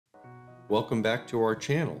welcome back to our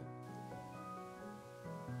channel.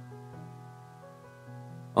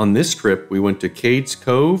 On this trip, we went to Cades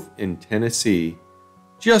Cove in Tennessee,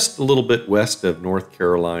 just a little bit west of North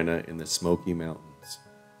Carolina in the Smoky Mountains.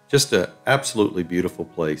 Just an absolutely beautiful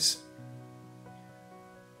place.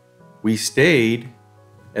 We stayed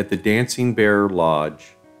at the Dancing Bear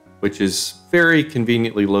Lodge, which is very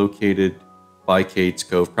conveniently located by Cades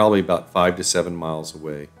Cove, probably about 5 to 7 miles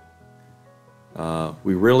away.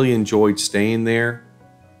 We really enjoyed staying there.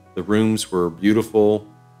 The rooms were beautiful.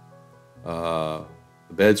 The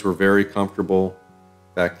beds were very comfortable.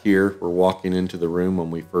 Back here, we're walking into the room when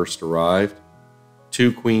we first arrived.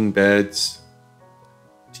 2 queen beds,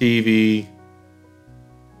 TV,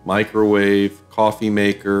 microwave, coffee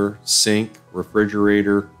maker, sink,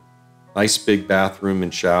 refrigerator, nice big bathroom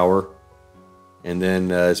and shower. And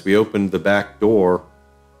then as we opened the back door,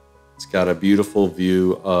 it's got a beautiful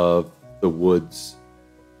view of the woods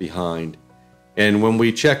behind. And when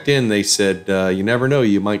we checked in, they said, you never know,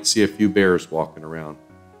 you might see a few bears walking around.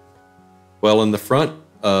 Well, in the front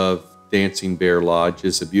of Dancing Bear Lodge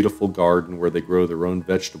is a beautiful garden where they grow their own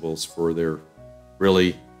vegetables for their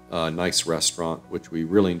really nice restaurant, which we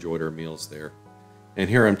really enjoyed our meals there. And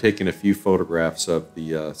here I'm taking a few photographs of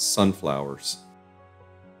the sunflowers.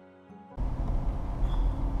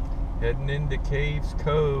 Heading into Cades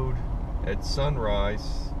Cove at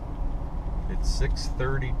sunrise. It's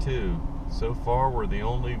 6:32. So far, we're the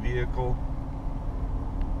only vehicle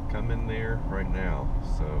coming there right now.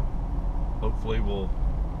 So hopefully we'll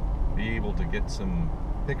be able to get some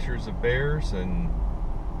pictures of bears and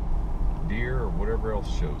deer or whatever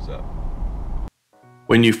else shows up.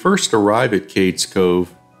 When you first arrive at Cades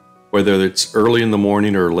Cove, whether it's early in the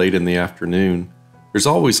morning or late in the afternoon, there's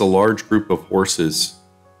always a large group of horses.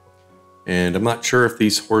 And I'm not sure if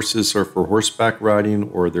these horses are for horseback riding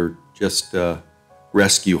or they're just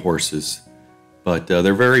rescue horses. But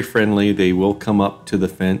they're very friendly. They will come up to the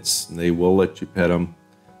fence and they will let you pet them.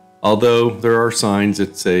 Although there are signs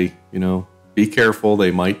that say, you know, be careful,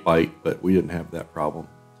 they might bite, but we didn't have that problem.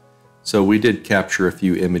 So we did capture a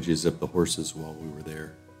few images of the horses while we were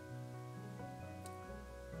there.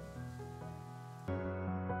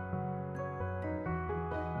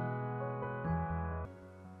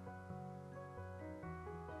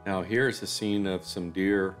 Now here's a scene of some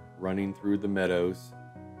deer running through the meadows,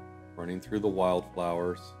 running through the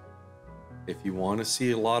wildflowers. If you want to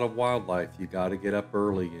see a lot of wildlife, you got to get up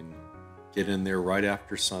early and get in there right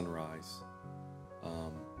after sunrise.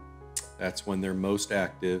 That's when they're most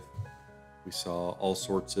active. We saw all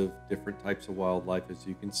sorts of different types of wildlife, as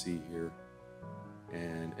you can see here,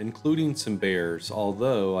 and including some bears,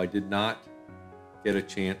 although I did not get a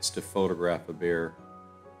chance to photograph a bear.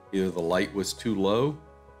 Either the light was too low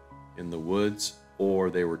in the woods or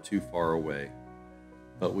they were too far away.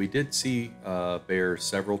 But we did see bears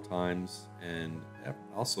several times, and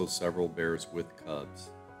also several bears with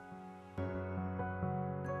cubs.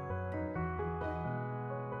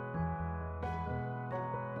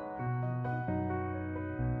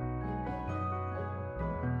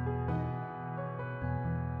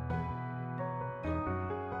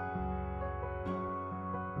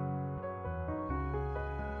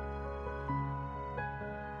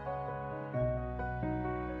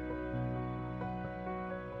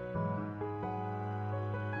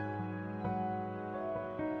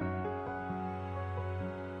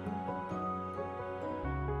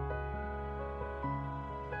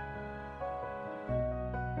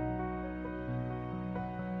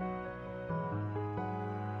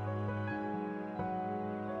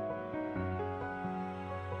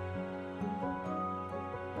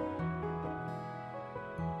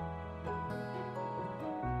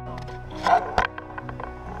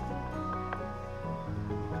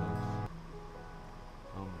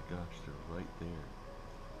 Oh my gosh, they're right there.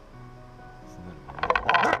 Isn't that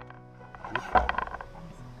amazing?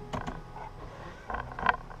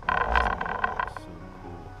 So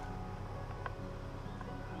cool.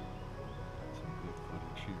 Some good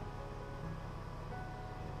footage here.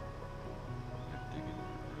 They're digging in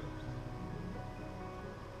the roots.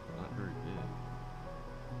 Not very big.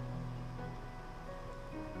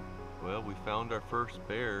 Well, we found our first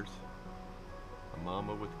bears. A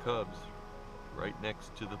mama with cubs right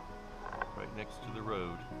next to the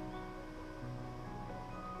road.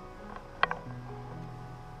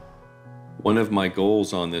 One of my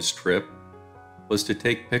goals on this trip was to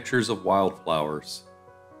take pictures of wildflowers.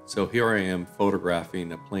 So here I am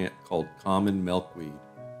photographing a plant called common milkweed.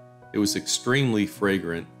 It was extremely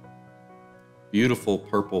fragrant, beautiful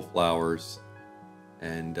purple flowers,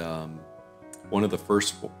 and one of the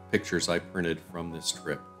first pictures I printed from this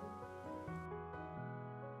trip.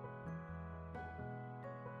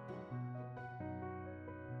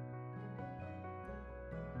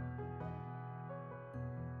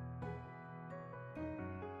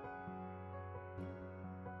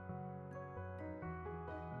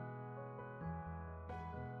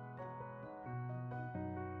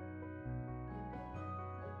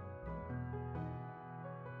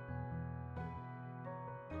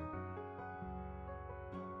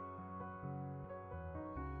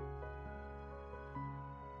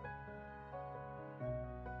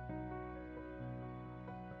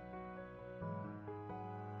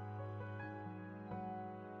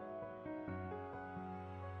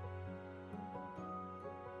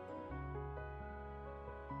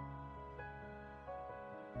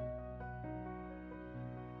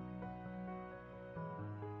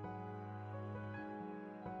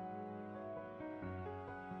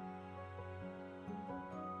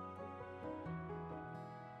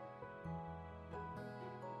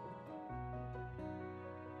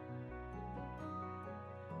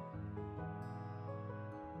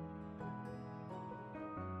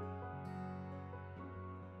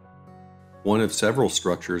 One of several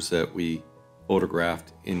structures that we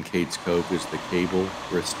photographed in Cades Cove is the cable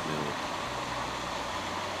grist mill.